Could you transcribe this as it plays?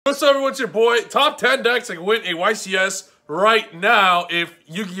What's up, everyone? It's your boy. Top 10 decks that can win a YCS right now if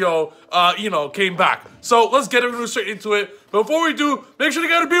Yugioh, came back. So let's get straight into it. But before we do, make sure to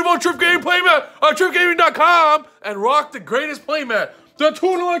get a beautiful Trif Gaming playmat on TrifGaming.com and rock the greatest playmat, the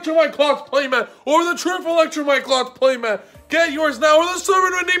Toon Electromite Cloth playmat, or the Trif Electromite Cloth playmat. Get yours now, or the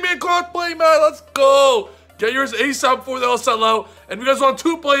Servant Enigma Cloth playmat. Let's go. Get yours ASAP before they all sell out. And if you guys want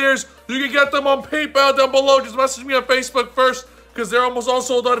 2 players, you can get them on PayPal down below. Just message me on Facebook first, because they're almost all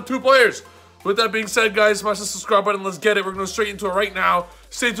sold out of 2 players. With that being said, guys, smash the subscribe button. Let's get it. We're going to go straight into it right now.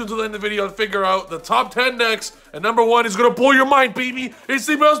 Stay tuned to the end of the video to figure out the top 10 decks. And number 1 is going to blow your mind, baby. It's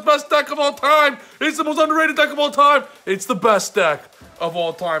the best deck of all time. It's the most underrated deck of all time. It's the best deck of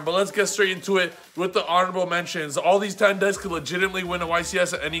all time. But let's get straight into it with the honorable mentions. All these 10 decks could legitimately win a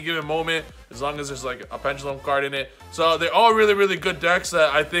YCS at any given moment, as long as there's like a pendulum card in it. So they're all really good decks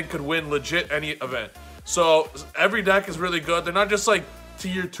that I think could win legit any event. So every deck is really good. They're not just like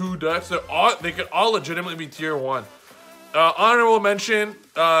tier 2 decks. They could all legitimately be tier 1. Honorable mention,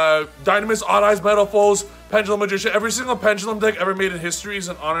 Dynamis, Odd Eyes, Metal Foes, Pendulum Magician. Every single Pendulum deck ever made in history is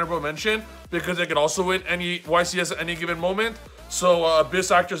an honorable mention, because they could also win any YCS at any given moment. So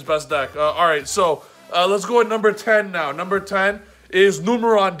Abyss Actor's best deck. Alright, so let's go at number 10 now. Number 10 is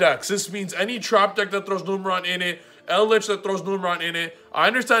Numeron decks. This means any trap deck that throws Numeron in it, Eldritch that throws Numeron in it. I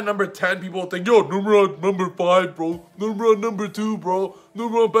understand number 10, people think, yo, Numeron number 5, bro. Numeron number 2, bro.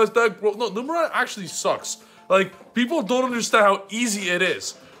 Numeron best deck, bro. No, Numeron actually sucks. Like, people don't understand how easy it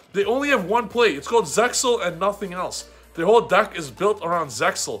is. They only have one play. It's called Zexal and nothing else. Their whole deck is built around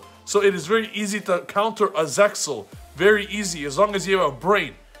Zexal. So it is very easy to counter a Zexal. Very easy, as long as you have a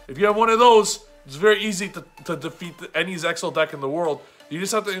brain. If you have one of those, it's very easy to defeat any Zexal deck in the world. You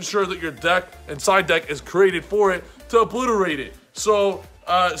just have to ensure that your deck and side deck is created for it to obliterate it. So,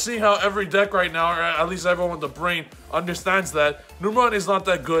 seeing how every deck right now, or at least everyone with the brain, understands that, Numeron is not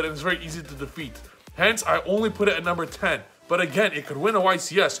that good and it's very easy to defeat. Hence, I only put it at number 10. But again, it could win a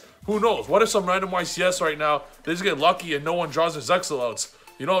YCS. Who knows? What if some random YCS right now, they just get lucky and no one draws their Zexal outs?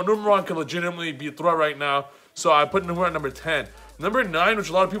 You know, Numeron could legitimately be a threat right now. So I put Numeron at number 10. Number 9, which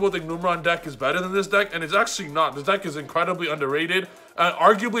a lot of people think Numeron deck is better than this deck, and it's actually not. This deck is incredibly underrated, and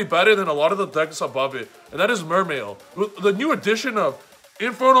arguably better than a lot of the decks above it, and that is Mermail. With the new addition of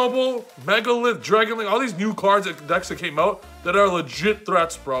Infernoble, Megalith, Dragonlink, all these new cards and decks that came out that are legit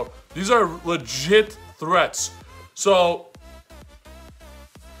threats, bro. These are legit threats. So,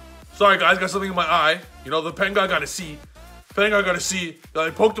 sorry guys, got something in my eye. You know, the pen guy got to see. Pen guy got to see. I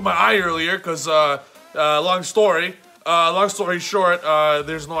poked in my eye earlier because, long story. Long story short,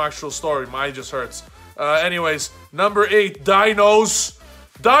 there's no actual story. My eye just hurts. Anyways, number 8, Dinos.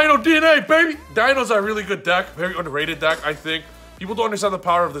 Dino DNA, baby! Dinos are a really good deck. Very underrated deck, I think. People don't understand the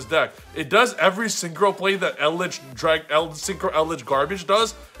power of this deck. It does every synchro play that Synchro Eldritch garbage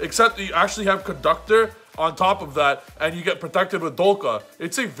does, except you actually have Conductor on top of that, and you get protected with Dolka.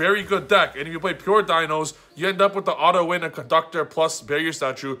 It's a very good deck, and if you play pure Dinos, you end up with the auto win and Conductor plus Barrier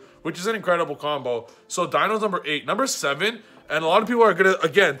Statue, which is an incredible combo. So Dinos number 8. Number 7, and a lot of people are gonna,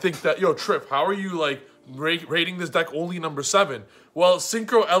 again, think that, yo, Trif, how are you, like, rating this deck only number 7? Well,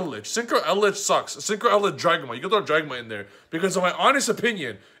 Synchro Eldritch. Synchro Eldritch sucks. Synchro Eldritch Dragma. You can throw Dragma in there. Because in my honest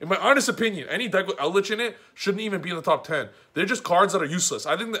opinion, any deck with Eldritch in it shouldn't even be in the top 10. They're just cards that are useless.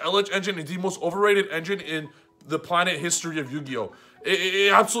 I think the Eldritch engine is the most overrated engine in the planet history of Yu-Gi-Oh!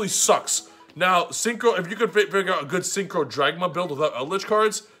 It absolutely sucks. Now, Synchro, if you could figure out a good Synchro Dragma build without Eldritch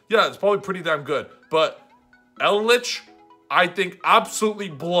cards, yeah, it's probably pretty damn good. But Eldritch, I think absolutely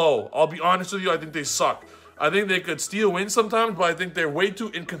blow. I'll be honest with you, I think they suck. I think they could steal wins sometimes, but I think they're way too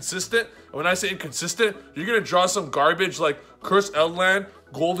inconsistent. And when I say inconsistent, you're going to draw some garbage like Curse Eldland,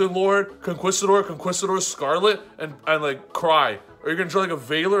 Golden Lord, Conquistador, Scarlet, and like cry. Or you're going to draw like a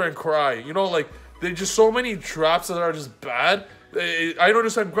Veiler and cry. You know, like, there's just so many traps that are just bad. I don't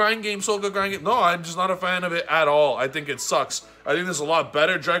understand grind game, so good grind game. No, I'm just not a fan of it at all. I think it sucks. I think there's a lot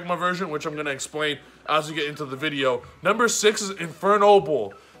better Dragma version, which I'm going to explain as we get into the video. Number 6 is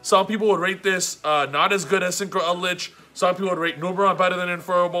Infernoble. Some people would rate this not as good as Synchro Eldritch. Some people would rate Numeron better than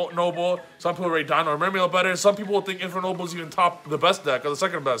Infernoble. Some people would rate Dino or Mermail better. Some people would think Infernoble is even top the best deck or the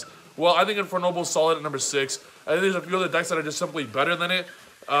second best. Well, I think Infernoble is solid at number 6. I think there's a few other decks that are just simply better than it.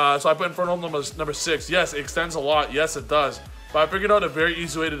 So I put Infernoble number 6. Yes, it extends a lot. Yes, it does. But I figured out a very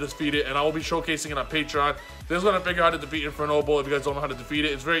easy way to defeat it, and I will be showcasing it on Patreon. This is when I figure out how to defeat Infernoble. If you guys don't know how to defeat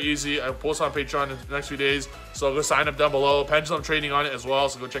it, it's very easy. I'll post on Patreon in the next few days, so go sign up down below. Pendulum trading on it as well,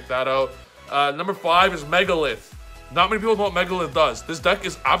 so go check that out. Number 5 is Megalith. Not many people know what Megalith does. This deck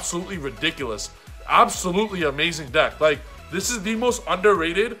is absolutely ridiculous. Absolutely amazing deck. Like, this is the most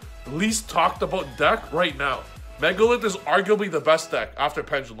underrated, least talked about deck right now. Megalith is arguably the best deck after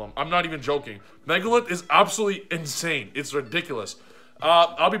Pendulum. I'm not even joking. Megalith is absolutely insane. It's ridiculous.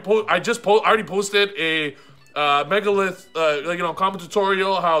 I already posted a Megalith comment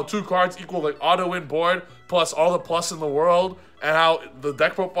tutorial, how 2 cards equal like auto win board plus all the plus in the world, and how the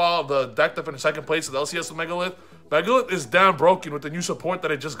deck profile of the deck that finished second place of the LCS of Megalith. Megalith is damn broken with the new support that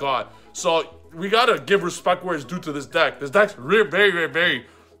it just got. So we gotta give respect where it's due to this deck. This deck's very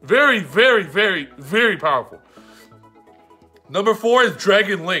powerful. Number 4 is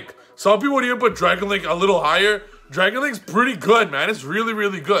Dragon Link. Some people would even put Dragon Link a little higher. Dragon Link's pretty good, man. It's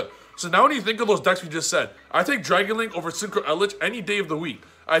really good. So now when you think of those decks we just said, I take Dragon Link over Synchro Eldritch any day of the week.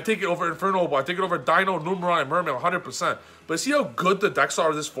 I take it over Inferno Opal. I take it over Dino, Numeron, and Mermaid 100%. But see how good the decks are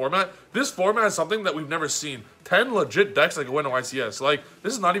of this format? This format is something that we've never seen. 10 legit decks that can win a YCS. Like,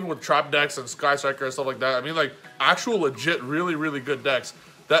 this is not even with trap decks and Sky Striker and stuff like that. I mean, like, actual legit, really good decks.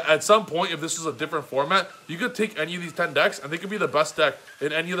 That at some point, if this is a different format, you could take any of these 10 decks and they could be the best deck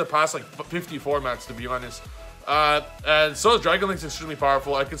in any of the past like 50 formats, to be honest. And so Dragon Link's extremely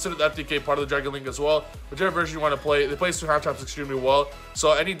powerful. I consider the FTK part of the Dragon Link as well. Whichever version you want to play, it plays through hand traps extremely well.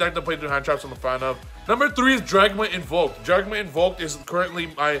 So any deck that plays through hand traps I'm a fan of. Number 3 is Dragma Invoked. Dragma Invoked is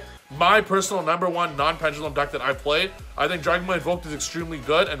currently my personal number 1 non-pendulum deck that I play. I think Dragma Invoked is extremely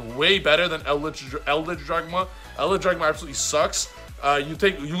good and way better than Eldritch Dragma. Eldritch Dragma absolutely sucks. You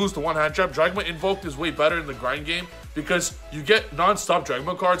lose to 1 hand trap. Dragma Invoked is way better in the grind game because you get non-stop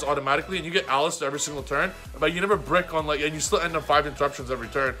Dragma cards automatically and you get Alice every single turn, but you never brick on and you still end up 5 interruptions every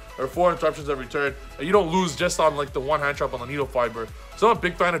turn or 4 interruptions every turn, and you don't lose just on like the 1 hand trap on the Needle Fiber. So I'm a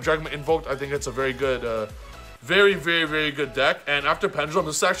big fan of Dragma Invoked. I think it's a very good, very good deck. And after Pendulum,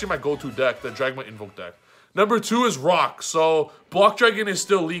 this is actually my go-to deck, the Dragma Invoked deck. Number 2 is Rock. So Block Dragon is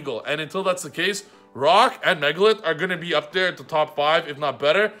still legal, and until that's the case, Rock and Megalith are going to be up there at the top 5, if not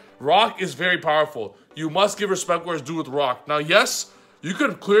better. Rock is very powerful. You must give respect where it's due with Rock. Now, yes, you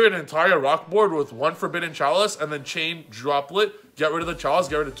could clear an entire Rock board with 1 Forbidden Chalice and then chain Droplet, get rid of the Chalice,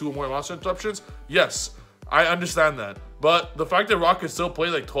 get rid of 2 more monster interruptions. Yes, I understand that. But the fact that Rock can still play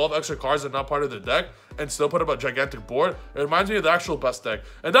like 12 extra cards and not part of the deck and still put up a gigantic board, it reminds me of the actual best deck.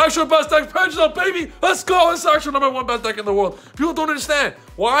 And the actual best deck is Pendulum, baby! Let's go! It's the actual number 1 best deck in the world. People don't understand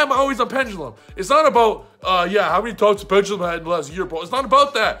why I'm always on Pendulum. It's not about, how many talks Pendulum had in the last year, bro. It's not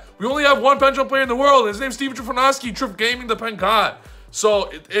about that. We only have 1 Pendulum player in the world. His name's Steven Trifonowski, Trif Gaming, the Pen God.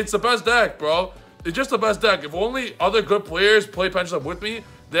 So, it's the best deck, bro. It's just the best deck. If only other good players play Pendulum with me,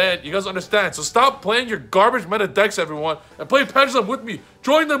 then you guys understand. So stop playing your garbage meta decks, everyone, and play Pendulum with me.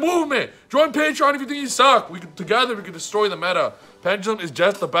 Join the movement. Join Patreon if you think you suck. Together we can destroy the meta. Pendulum is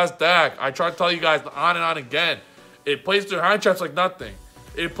just the best deck. I try to tell you guys on and on again. It plays through hand traps like nothing.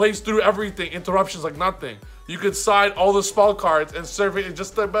 It plays through everything, interruptions like nothing. You can side all the spell cards and serve it as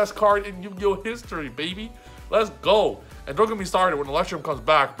just the best card in Yu-Gi-Oh history, baby. Let's go. And don't get me started when Electrum comes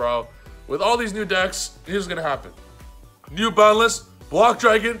back, bro. With all these new decks, here's gonna happen. New Boundless, Block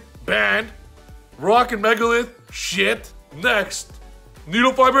Dragon, banned. Rock and Megalith, shit. Next.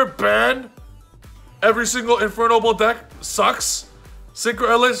 Needle Fiber, banned. Every single Inferno deck sucks. Synchro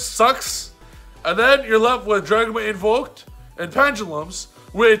Eldritch sucks. And then you're left with Dragma Invoked and Pendulums,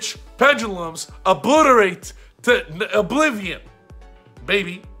 which Pendulums obliterate to oblivion.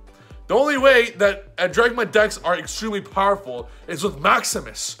 Baby. The only way that Dragma decks are extremely powerful is with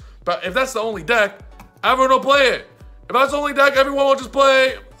Maximus. But if that's the only deck, everyone will play it. If that's the only deck, everyone will just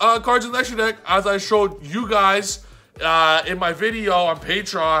play cards in the extra deck, as I showed you guys in my video on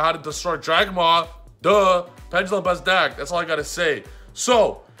Patreon, how to destroy Dragma. Duh, Pendulum best deck. That's all I gotta say.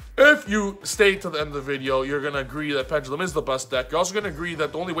 So, if you stay to the end of the video, you're gonna agree that Pendulum is the best deck. You're also gonna agree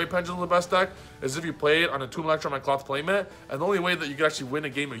that the only way Pendulum is the best deck is if you play it on a Toon Electrum Cloth playmat, and the only way that you can actually win a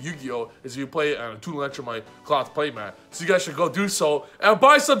game of Yu-Gi-Oh is if you play it on a Toon Electrum Cloth playmat. So you guys should go do so and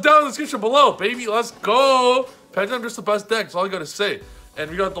buy some down in the description below, baby. Let's go. Pendulum is just the best deck. That's all I gotta say. And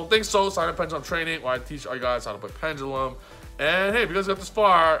if you guys don't think so, sign up Pendulum Training, where I teach you guys how to play Pendulum. And hey, if you guys got this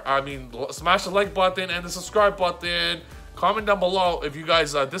far, I mean, smash the like button and the subscribe button. Comment down below if you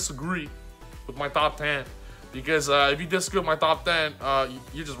guys disagree with my top 10. Because if you disagree with my top 10,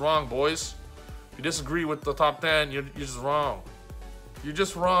 you're just wrong, boys. If you disagree with the top 10, you're just wrong. You're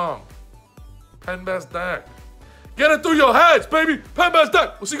just wrong. Pen best deck. Get it through your heads, baby. Pen best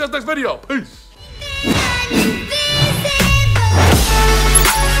deck. We'll see you guys next video. Peace.